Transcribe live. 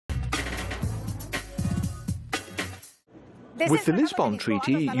With the Lisbon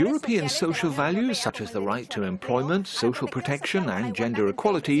Treaty, European social values such as the right to employment, social protection and gender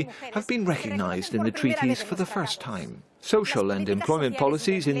equality have been recognized in the treaties for the first time. Social and employment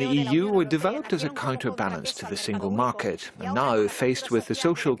policies in the EU were developed as a counterbalance to the single market. And now, faced with the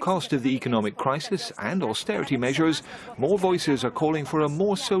social cost of the economic crisis and austerity measures, more voices are calling for a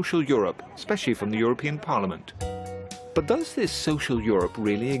more social Europe, especially from the European Parliament. But does this social Europe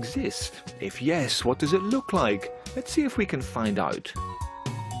really exist? If yes, what does it look like? Let's see if we can find out.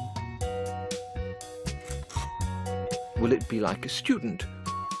 Will it be like a student?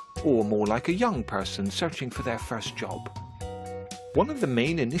 Or more like a young person searching for their first job? One of the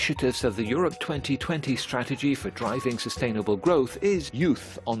main initiatives of the Europe 2020 strategy for driving sustainable growth is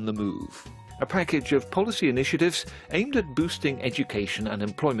Youth on the Move, a package of policy initiatives aimed at boosting education and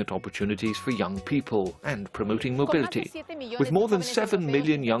employment opportunities for young people and promoting mobility. With more than 7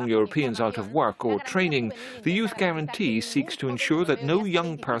 million young Europeans out of work or training, the Youth Guarantee seeks to ensure that no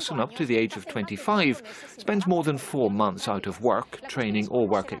young person up to the age of 25 spends more than 4 months out of work, training or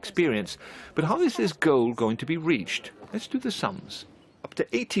work experience. But how is this goal going to be reached? Let's do the sums. Up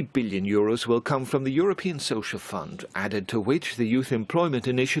to 80 billion euros will come from the European Social Fund, added to which the Youth Employment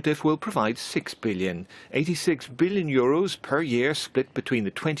Initiative will provide 6 billion. 86 billion euros per year split between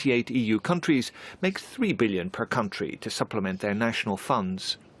the 28 EU countries makes 3 billion per country to supplement their national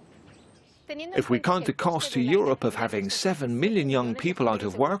funds. If we count the cost to Europe of having 7 million young people out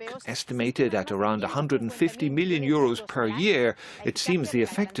of work, estimated at around 150 million euros per year, it seems the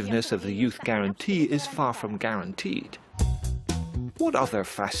effectiveness of the Youth Guarantee is far from guaranteed. What other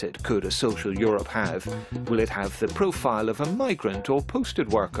facet could a social Europe have? Will it have the profile of a migrant or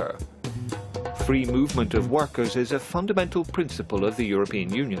posted worker? Free movement of workers is a fundamental principle of the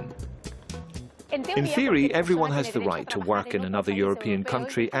European Union. In theory, everyone has the right to work in another European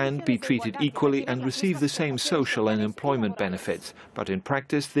country and be treated equally and receive the same social and employment benefits, but in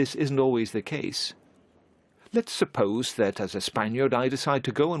practice this isn't always the case. Let's suppose that as a Spaniard I decide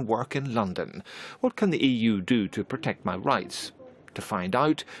to go and work in London. What can the EU do to protect my rights? To find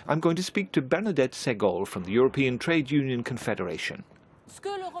out, I'm going to speak to Bernadette Segol from the European Trade Union Confederation.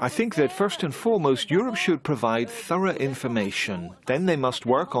 I think that first and foremost Europe should provide thorough information. Then they must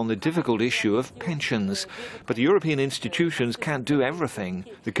work on the difficult issue of pensions. But the European institutions can't do everything.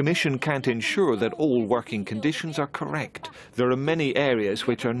 The Commission can't ensure that all working conditions are correct. There are many areas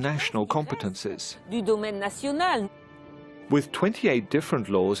which are national competences. With 28 different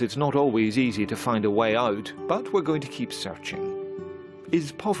laws, it's not always easy to find a way out, but we're going to keep searching.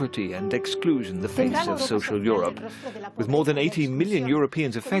 Is poverty and exclusion the face of social Europe? With more than 80 million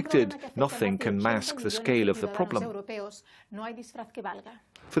Europeans affected, nothing can mask the scale of the problem.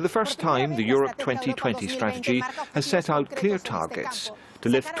 For the first time, the Europe 2020 strategy has set out clear targets to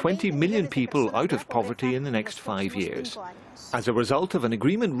lift 20 million people out of poverty in the next 5 years. As a result of an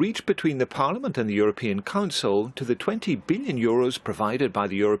agreement reached between the Parliament and the European Council, to the 20 billion euros provided by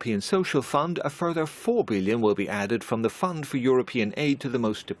the European Social Fund, a further 4 billion will be added from the Fund for European Aid to the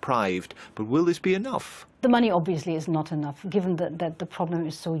most deprived. But will this be enough? The money obviously is not enough, given that the problem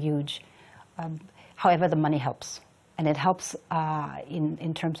is so huge. However, the money helps. And it helps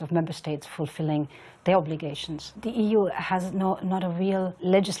in terms of member states fulfilling their obligations. The EU has not a real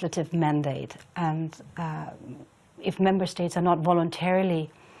legislative mandate, and if member states are not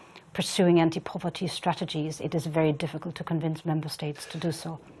voluntarily pursuing anti-poverty strategies, it is very difficult to convince member states to do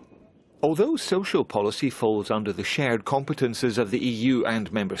so. Although social policy falls under the shared competences of the EU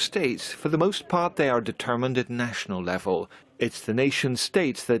and member states, for the most part they are determined at national level. It's the nation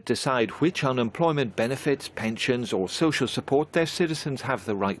states that decide which unemployment benefits, pensions or social support their citizens have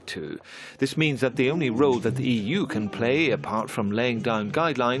the right to. This means that the only role that the EU can play, apart from laying down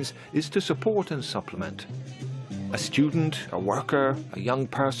guidelines, is to support and supplement. A student, a worker, a young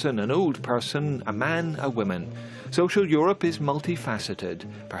person, an old person, a man, a woman. Social Europe is multifaceted.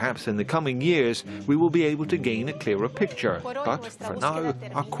 Perhaps in the coming years we will be able to gain a clearer picture. But for now,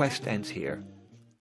 our quest ends here.